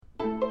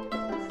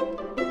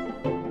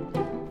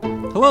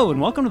Hello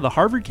and welcome to the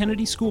Harvard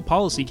Kennedy School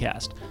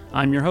PolicyCast.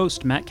 I'm your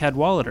host, Matt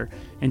Cadwallader,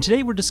 and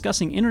today we're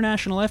discussing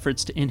international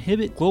efforts to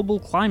inhibit global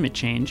climate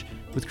change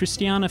with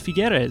Christiana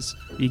Figueres,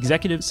 the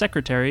Executive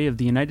Secretary of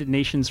the United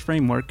Nations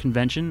Framework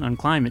Convention on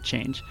Climate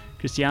Change.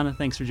 Christiana,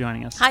 thanks for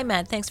joining us. Hi,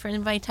 Matt. Thanks for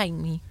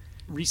inviting me.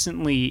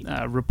 Recently,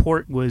 a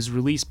report was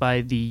released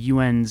by the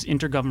UN's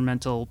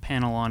Intergovernmental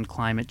Panel on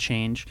Climate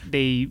Change.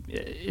 They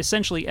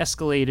essentially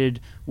escalated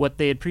what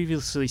they had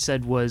previously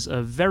said was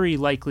a very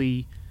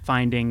likely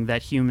finding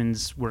that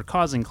humans were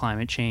causing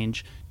climate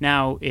change.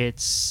 Now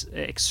it's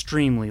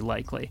extremely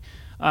likely.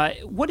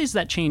 What does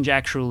that change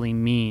actually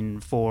mean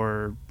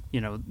for,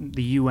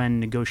 the UN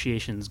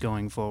negotiations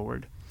going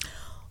forward?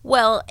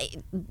 Well,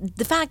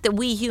 the fact that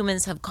we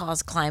humans have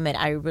caused climate,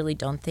 I really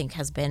don't think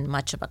has been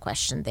much of a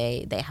question.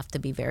 They have to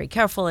be very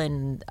careful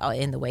in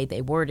the way they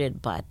word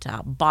it, but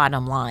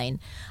bottom line,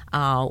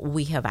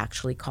 we have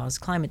actually caused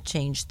climate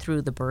change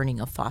through the burning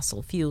of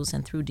fossil fuels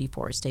and through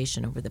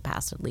deforestation over the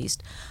past at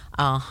least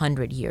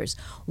 100 years.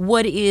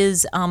 What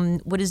is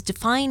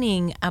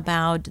defining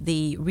about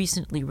the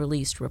recently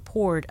released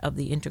report of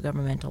the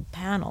Intergovernmental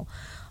Panel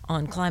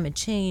on climate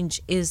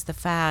change is the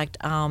fact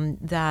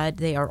that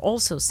they are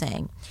also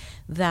saying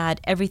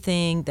that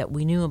everything that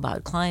we knew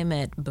about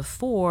climate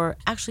before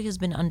actually has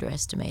been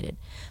underestimated,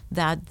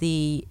 that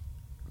the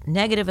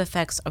negative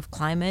effects of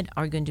climate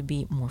are going to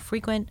be more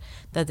frequent,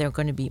 that they're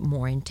going to be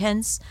more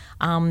intense,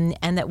 and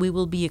that we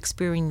will be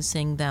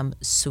experiencing them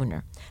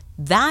sooner.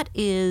 That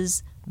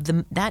is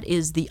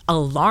the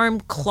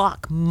alarm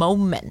clock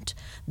moment,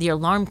 the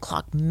alarm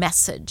clock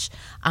message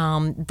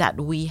that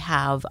we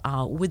have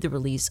with the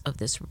release of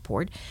this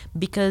report,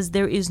 because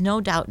there is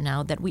no doubt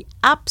now that we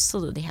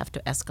absolutely have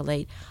to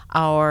escalate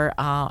our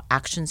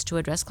actions to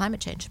address climate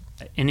change.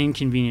 An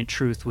inconvenient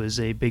truth was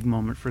a big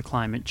moment for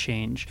climate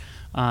change.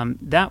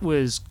 That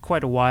was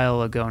quite a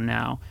while ago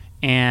now.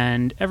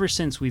 And ever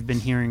since, we've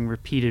been hearing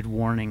repeated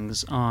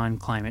warnings on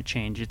climate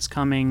change. It's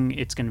coming.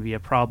 It's going to be a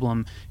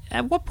problem.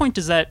 At what point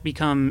does that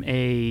become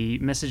a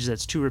message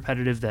that's too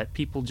repetitive that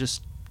people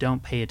just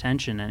don't pay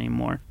attention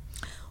anymore?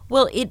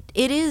 Well, it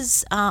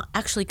is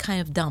actually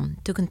kind of dumb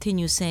to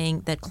continue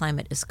saying that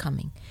climate is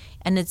coming.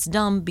 And it's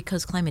dumb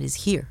because climate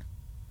is here.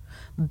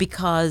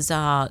 Because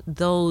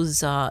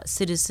those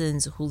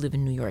citizens who live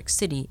in New York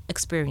City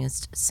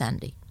experienced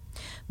Sandy.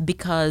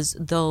 Because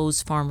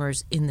those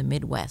farmers in the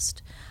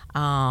Midwest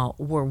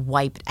were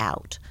wiped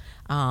out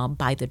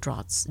by the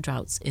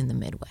droughts in the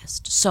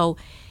Midwest. So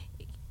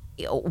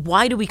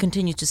why do we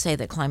continue to say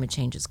that climate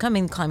change is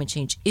coming? Climate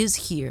change is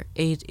here.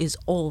 It is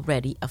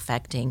already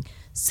affecting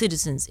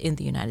citizens in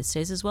the United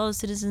States as well as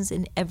citizens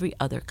in every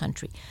other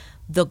country.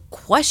 The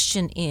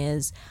question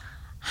is,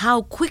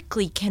 how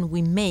quickly can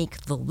we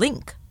make the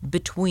link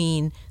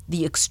between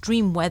the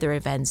extreme weather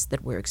events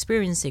that we're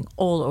experiencing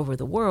all over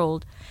the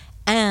world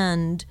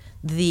and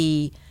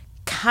the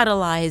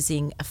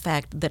catalyzing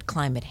effect that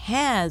climate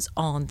has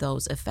on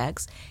those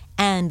effects,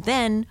 and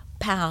then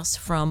pass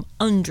from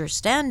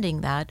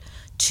understanding that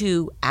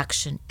to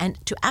action.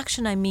 And to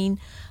action, I mean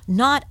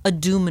not a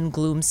doom and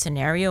gloom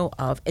scenario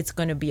of it's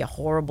going to be a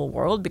horrible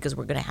world because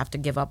we're going to have to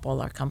give up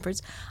all our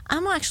comforts.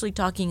 I'm actually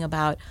talking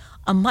about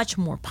a much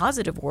more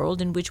positive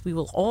world in which we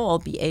will all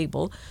be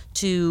able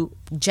to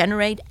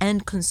generate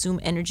and consume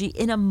energy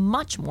in a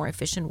much more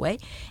efficient way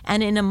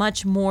and in a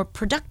much more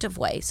productive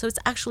way. So it's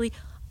actually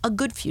a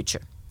good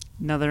future.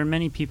 Now, there are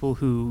many people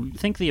who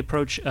think the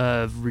approach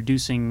of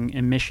reducing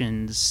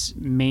emissions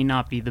may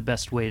not be the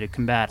best way to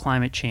combat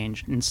climate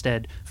change,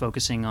 instead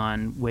focusing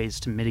on ways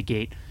to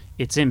mitigate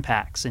its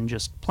impacts and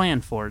just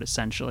plan for it,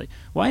 essentially.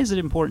 Why is it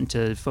important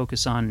to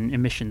focus on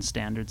emission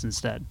standards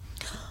instead?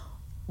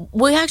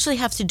 We actually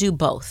have to do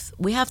both.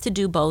 We have to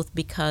do both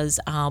because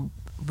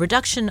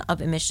reduction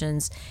of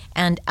emissions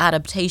and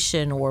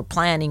adaptation or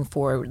planning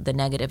for the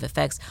negative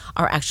effects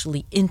are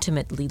actually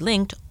intimately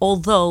linked,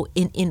 although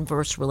in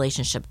inverse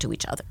relationship to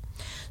each other.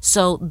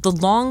 So the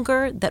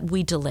longer that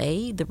we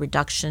delay the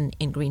reduction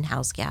in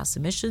greenhouse gas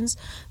emissions,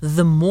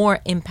 the more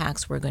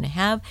impacts we're going to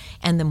have,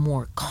 and the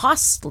more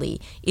costly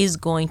is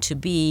going to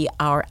be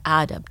our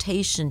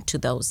adaptation to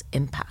those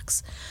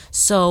impacts.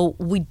 So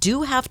we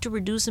do have to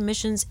reduce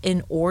emissions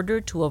in order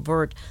to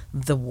avert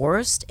the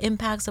worst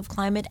impacts of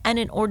climate and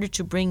in order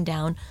to bring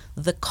down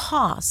the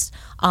cost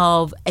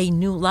of a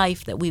new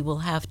life that we will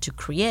have to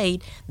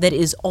create that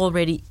is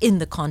already in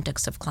the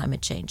context of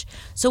climate change.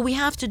 So we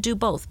have to do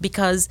both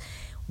because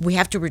we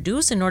have to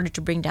reduce in order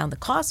to bring down the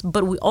cost,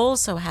 but we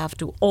also have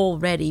to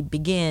already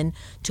begin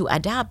to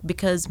adapt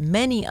because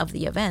many of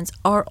the events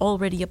are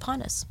already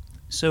upon us.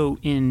 So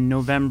in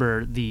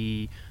November,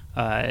 the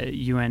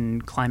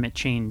UN climate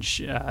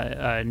change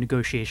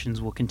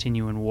negotiations will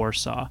continue in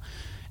Warsaw.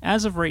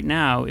 As of right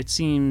now, it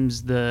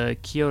seems the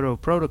Kyoto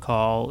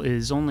Protocol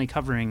is only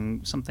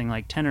covering something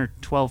like 10 or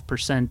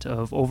 12%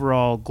 of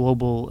overall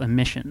global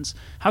emissions.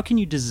 How can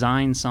you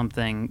design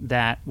something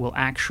that will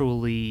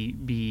actually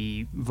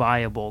be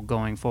viable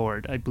going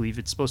forward? I believe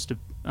it's supposed to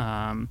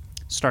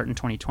start in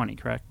 2020,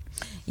 correct?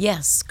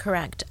 Yes,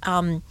 correct.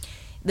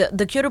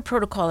 The Kyoto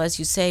Protocol, as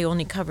you say,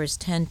 only covers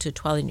 10 to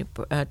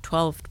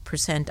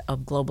 12%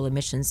 of global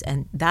emissions,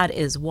 and that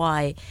is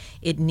why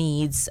it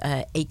needs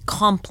a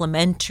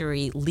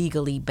complementary,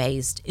 legally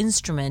based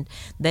instrument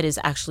that is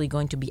actually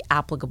going to be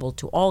applicable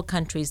to all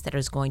countries, that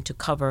is going to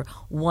cover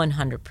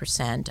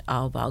 100%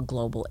 of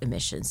global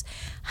emissions.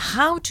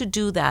 How to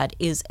do that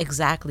is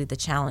exactly the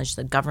challenge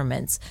that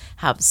governments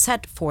have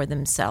set for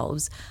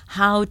themselves.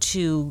 How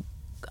to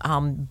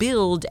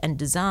build and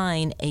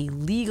design a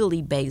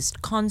legally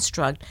based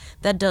construct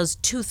that does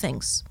two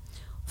things.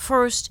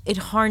 First, it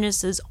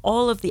harnesses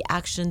all of the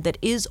action that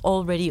is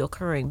already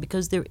occurring,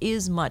 because there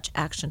is much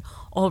action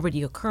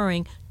already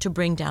occurring to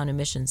bring down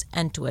emissions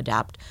and to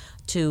adapt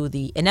to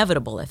the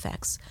inevitable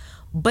effects.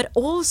 But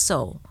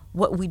also,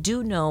 what we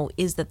do know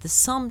is that the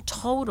sum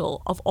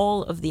total of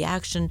all of the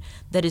action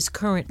that is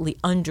currently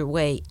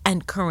underway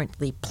and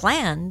currently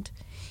planned,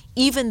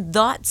 even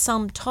that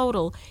sum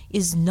total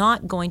is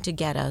not going to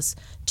get us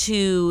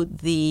to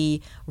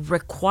the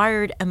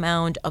required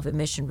amount of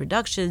emission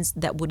reductions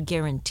that would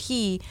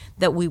guarantee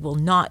that we will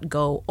not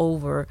go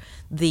over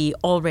the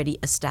already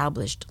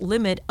established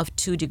limit of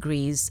 2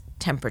 degrees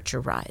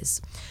temperature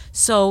rise.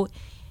 So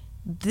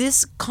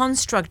this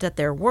construct that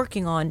they're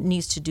working on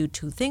needs to do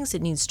two things.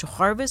 It needs to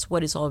harvest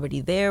what is already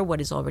there,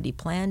 what is already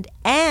planned,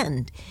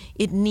 and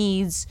it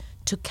needs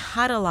to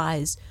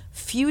catalyze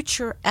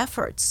future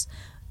efforts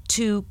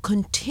to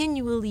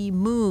continually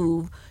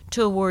move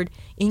toward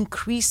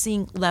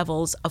increasing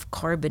levels of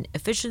carbon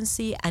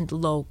efficiency and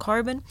low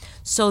carbon,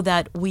 so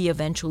that we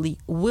eventually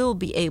will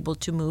be able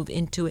to move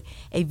into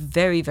a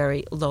very,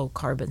 very low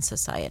carbon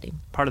society.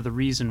 Part of the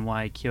reason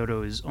why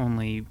Kyoto is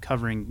only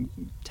covering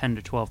 10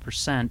 to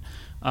 12%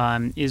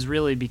 is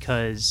really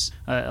because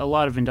a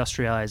lot of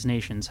industrialized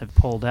nations have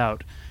pulled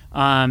out.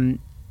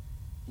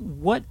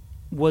 What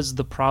was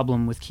the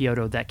problem with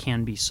Kyoto that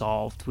can be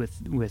solved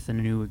with a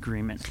new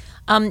agreement?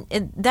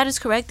 That is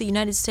correct. The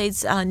United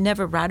States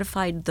never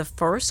ratified the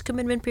first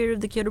commitment period of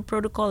the Kyoto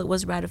Protocol. It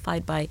was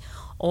ratified by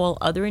all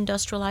other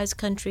industrialized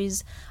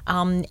countries.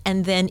 And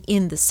then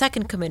in the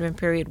second commitment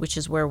period, which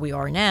is where we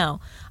are now,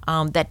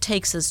 that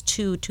takes us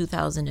to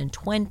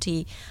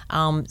 2020,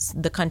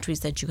 the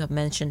countries that you have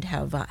mentioned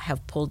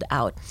have pulled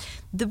out.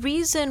 The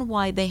reason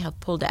why they have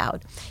pulled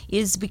out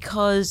is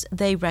because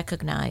they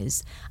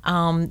recognize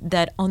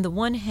that on the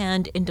one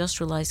hand,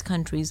 industrialized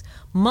countries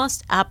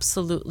must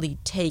absolutely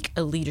take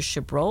a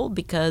leadership role,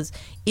 because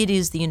it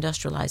is the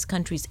industrialized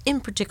countries,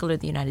 in particular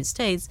the United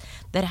States,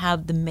 that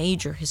have the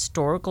major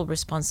historical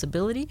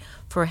responsibility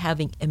for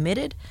having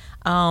emitted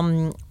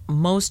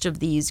most of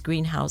these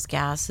greenhouse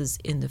gases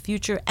in the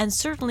future, and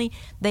certainly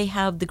they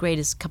have the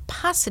greatest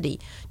capacity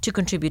to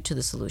contribute to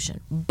the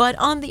solution. But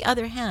on the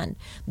other hand,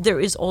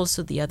 there is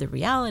also the other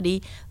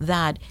reality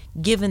that,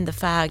 given the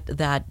fact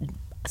that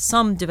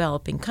some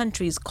developing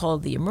countries,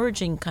 called the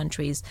emerging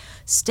countries,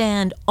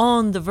 stand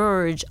on the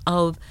verge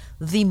of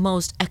the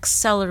most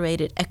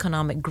accelerated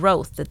economic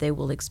growth that they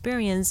will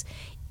experience,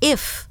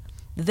 if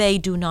they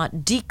do not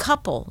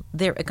decouple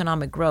their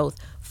economic growth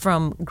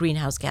from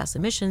greenhouse gas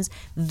emissions,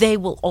 they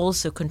will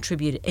also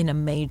contribute in a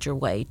major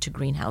way to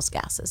greenhouse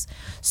gases.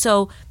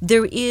 So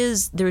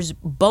there's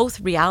both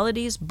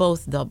realities,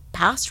 both the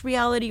past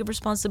reality of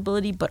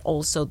responsibility, but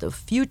also the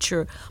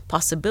future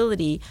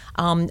possibility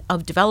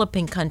of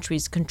developing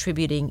countries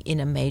contributing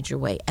in a major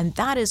way. And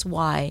that is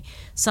why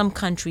some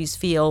countries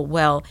feel,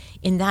 well,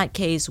 in that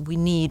case, we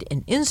need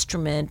an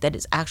instrument that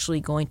is actually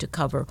going to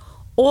cover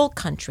all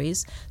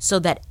countries, so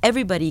that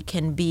everybody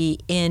can be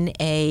in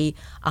a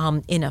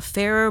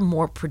fairer,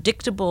 more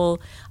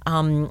predictable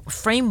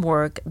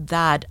framework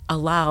that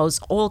allows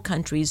all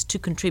countries to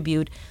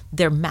contribute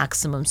their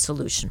maximum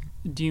solution.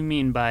 Do you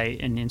mean by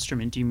an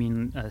instrument, do you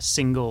mean a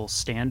single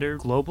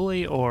standard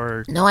globally,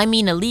 or? No, I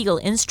mean a legal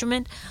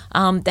instrument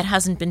that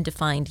hasn't been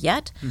defined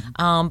yet,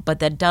 but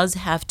that does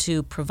have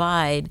to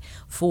provide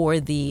for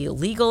the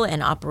legal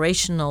and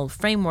operational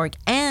framework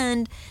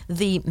and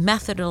the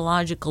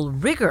methodological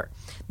rigor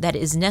that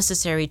is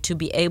necessary to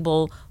be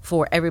able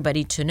for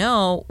everybody to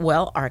know,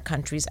 well, are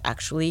countries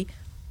actually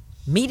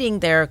meeting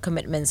their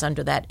commitments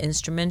under that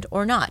instrument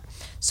or not?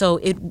 So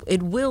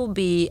it will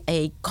be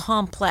a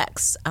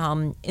complex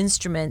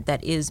instrument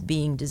that is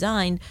being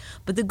designed.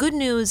 But the good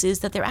news is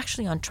that they're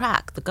actually on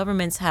track. The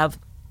governments have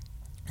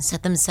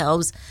set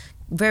themselves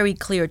very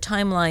clear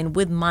timeline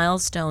with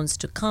milestones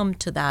to come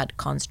to that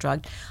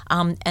construct,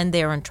 and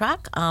they're on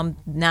track.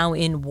 Now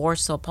in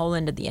Warsaw,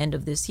 Poland, at the end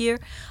of this year,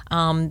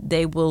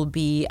 they will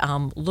be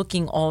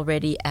looking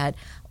already at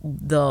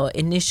the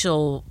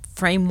initial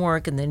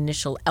framework and the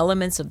initial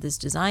elements of this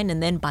design,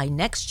 and then by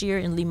next year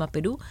in Lima,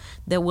 Peru,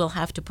 they will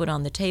have to put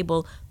on the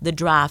table the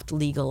draft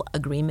legal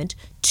agreement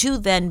to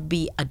then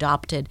be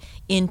adopted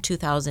in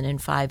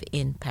 2005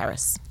 in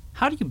Paris.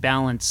 How do you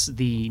balance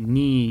the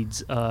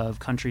needs of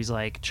countries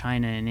like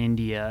China and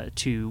India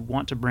to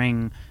want to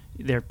bring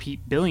their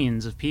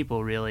billions of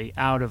people really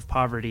out of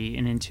poverty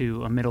and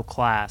into a middle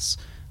class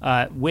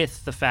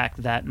with the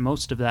fact that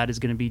most of that is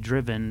going to be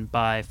driven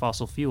by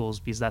fossil fuels,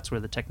 because that's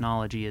where the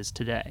technology is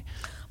today?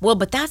 Well,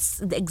 but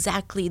that's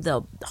exactly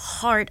the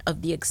heart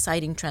of the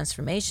exciting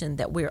transformation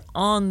that we're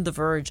on the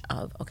verge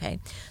of, okay?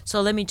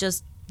 So let me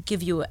just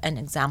give you an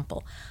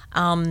example.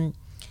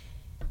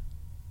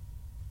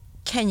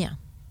 Kenya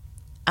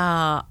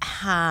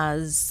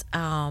has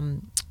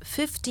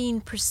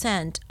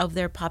 15% of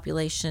their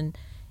population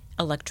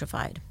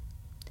electrified.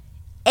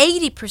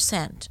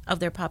 80% of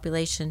their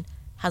population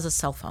has a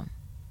cell phone.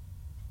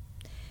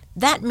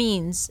 That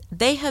means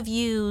they have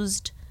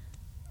used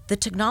the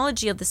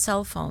technology of the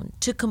cell phone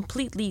to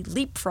completely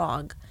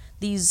leapfrog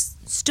these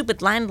stupid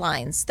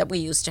landlines that we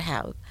used to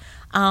have.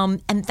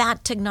 And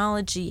that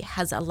technology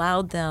has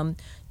allowed them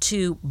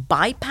to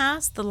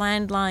bypass the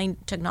landline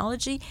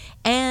technology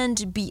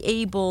and be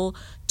able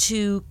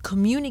to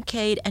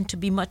communicate and to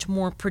be much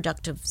more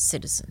productive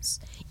citizens,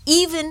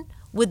 even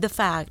with the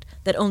fact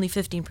that only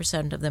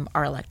 15% of them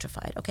are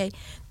electrified, okay?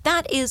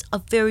 That is a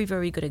very,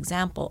 very good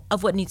example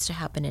of what needs to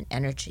happen in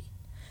energy.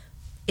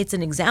 It's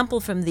an example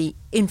from the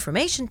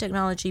information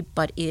technology,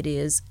 but it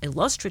is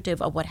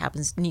illustrative of what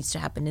needs to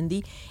happen in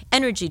the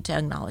energy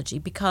technology,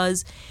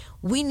 because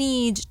we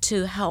need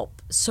to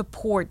help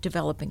support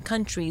developing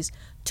countries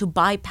to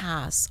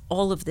bypass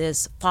all of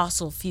this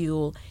fossil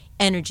fuel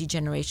energy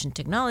generation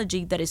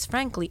technology that is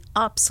frankly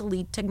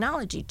obsolete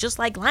technology, just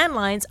like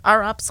landlines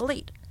are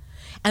obsolete.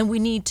 And we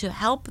need to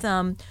help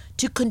them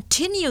to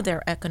continue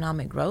their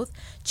economic growth.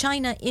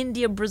 China,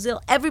 India,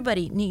 Brazil,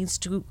 everybody needs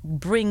to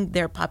bring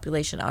their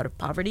population out of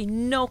poverty,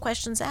 no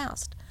questions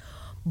asked.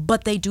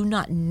 But they do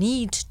not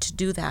need to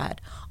do that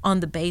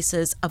on the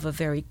basis of a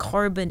very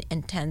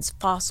carbon-intense,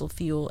 fossil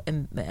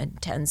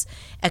fuel-intense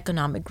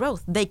economic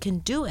growth. They can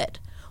do it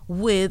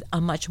with a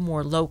much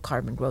more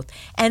low-carbon growth.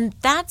 And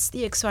that's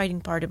the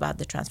exciting part about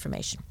the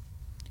transformation.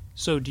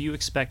 So do you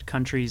expect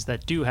countries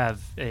that do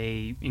have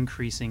a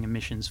increasing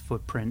emissions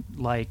footprint,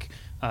 like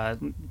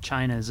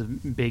China is a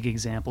big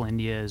example,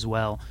 India as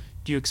well,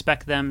 do you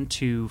expect them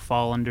to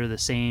fall under the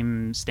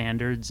same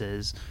standards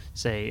as,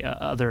 say,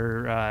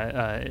 other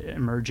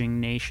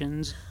emerging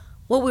nations?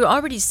 What we're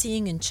already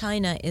seeing in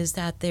China is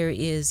that there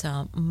is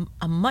a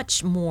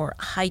much more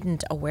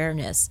heightened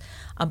awareness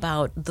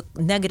about the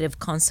negative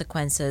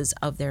consequences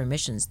of their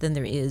emissions than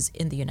there is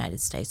in the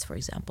United States, for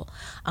example,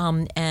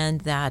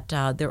 and that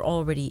there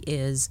already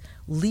is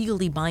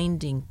legally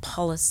binding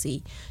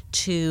policy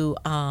to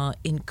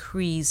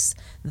increase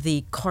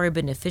the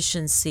carbon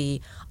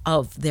efficiency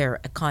of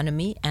their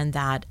economy, and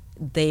that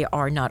they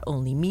are not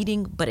only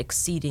meeting but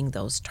exceeding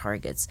those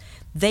targets.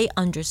 They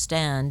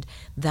understand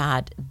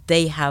that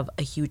they have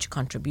a huge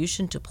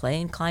contribution to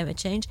play in climate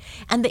change,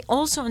 and they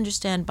also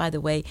understand, by the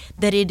way,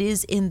 that it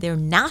is in their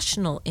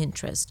national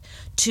interest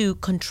to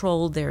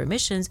control their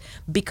emissions,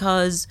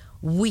 because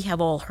we have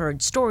all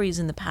heard stories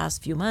in the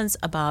past few months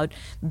about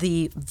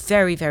the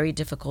very, very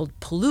difficult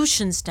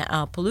pollution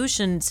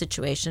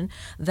situation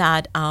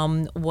that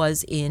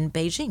was in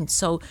Beijing.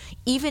 So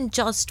even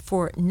just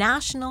for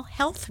national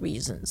health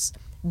reasons,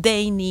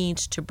 they need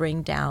to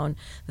bring down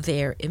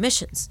their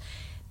emissions.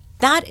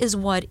 That is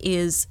what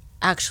is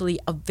actually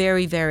a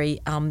very, very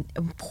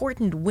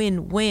important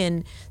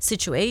win-win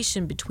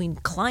situation between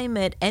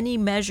climate. Any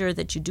measure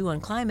that you do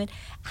on climate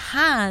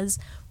has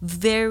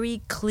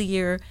very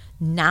clear,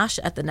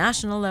 at the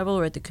national level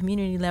or at the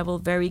community level,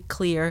 very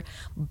clear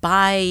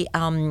by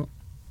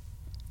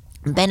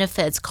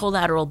benefits,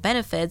 collateral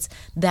benefits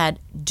that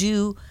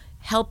do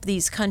help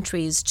these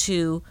countries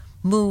to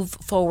move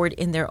forward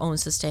in their own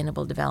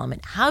sustainable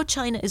development. How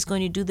China is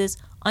going to do this,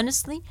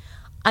 honestly,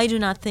 I do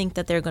not think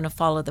that they're going to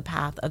follow the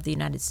path of the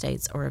United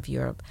States or of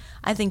Europe.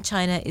 I think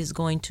China is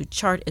going to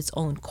chart its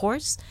own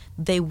course.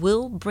 They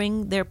will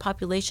bring their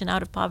population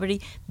out of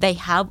poverty. They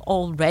have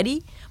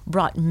already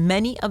brought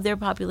many of their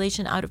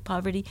population out of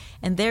poverty,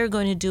 and they're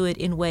going to do it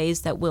in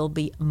ways that will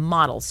be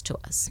models to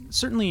us.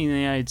 Certainly in the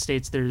United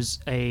States, there's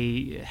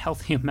a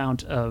healthy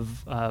amount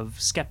of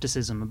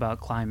skepticism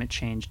about climate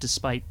change,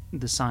 despite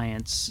the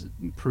science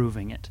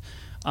proving it.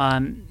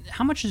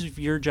 How much of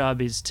your job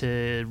is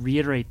to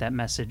reiterate that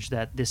message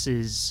that this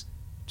is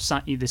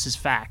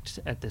fact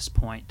at this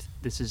point?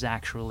 This is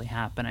actually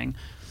happening.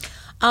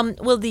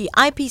 Well, the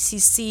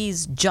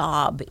IPCC's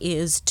job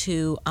is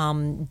to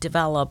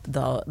develop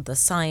the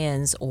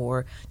science,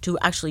 or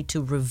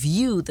to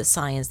review the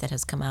science that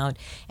has come out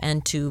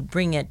and to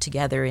bring it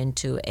together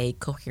into a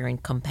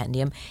coherent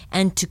compendium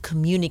and to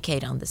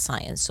communicate on the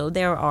science. So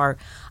there are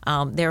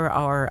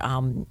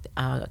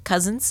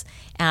cousins,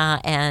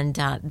 and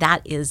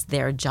that is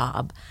their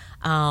job.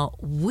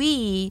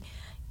 We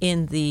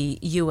in the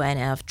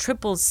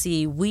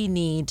UNFCCC, we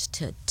need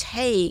to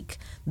take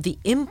the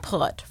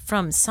input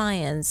from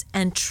science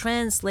and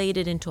translate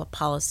it into a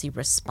policy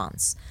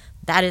response.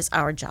 That is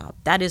our job.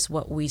 That is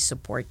what we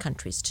support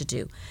countries to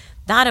do.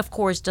 That, of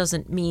course,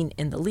 doesn't mean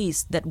in the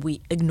least that we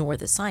ignore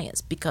the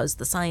science, because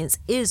the science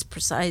is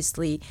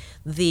precisely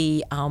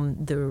the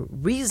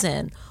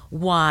reason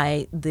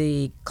why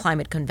the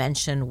Climate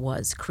Convention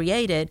was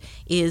created,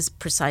 is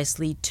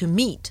precisely to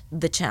meet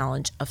the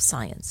challenge of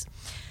science.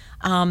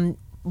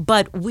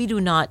 But we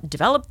do not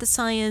develop the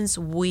science.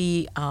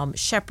 We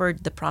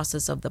shepherd the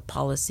process of the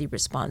policy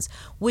response,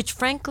 which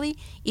frankly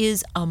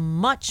is a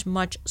much,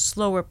 much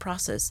slower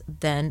process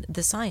than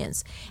the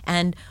science.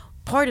 And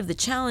part of the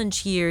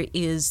challenge here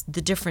is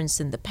the difference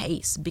in the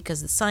pace,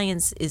 because the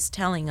science is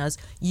telling us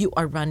you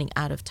are running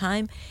out of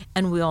time.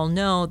 And we all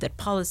know that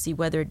policy,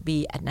 whether it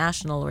be at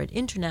national or at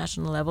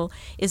international level,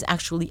 is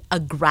actually a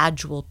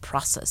gradual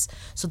process.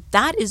 So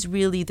that is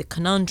really the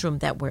conundrum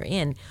that we're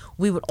in.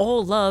 We would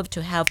all love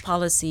to have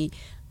policy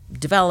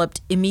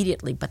developed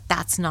immediately, but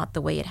that's not the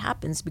way it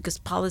happens, because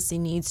policy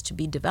needs to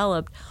be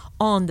developed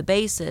on the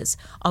basis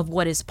of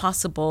what is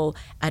possible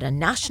at a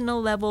national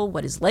level,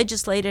 what is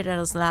legislated at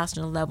a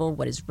national level,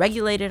 what is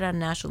regulated at a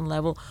national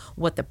level,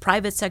 what the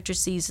private sector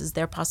sees as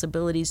their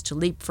possibilities to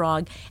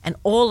leapfrog, and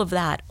all of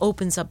that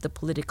opens up the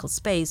political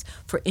space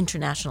for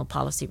international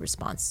policy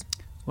response.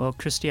 Well,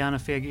 Christiana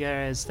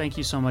Figueres, thank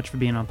you so much for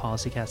being on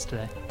PolicyCast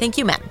today. Thank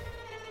you, Matt.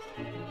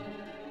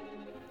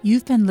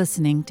 You've been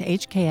listening to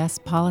HKS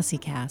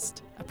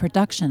PolicyCast, a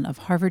production of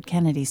Harvard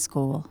Kennedy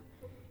School.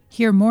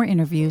 Hear more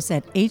interviews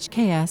at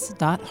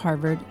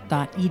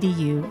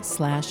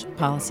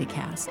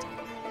hks.harvard.edu/PolicyCast.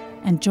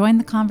 And join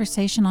the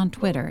conversation on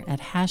Twitter at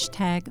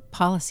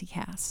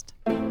 #PolicyCast.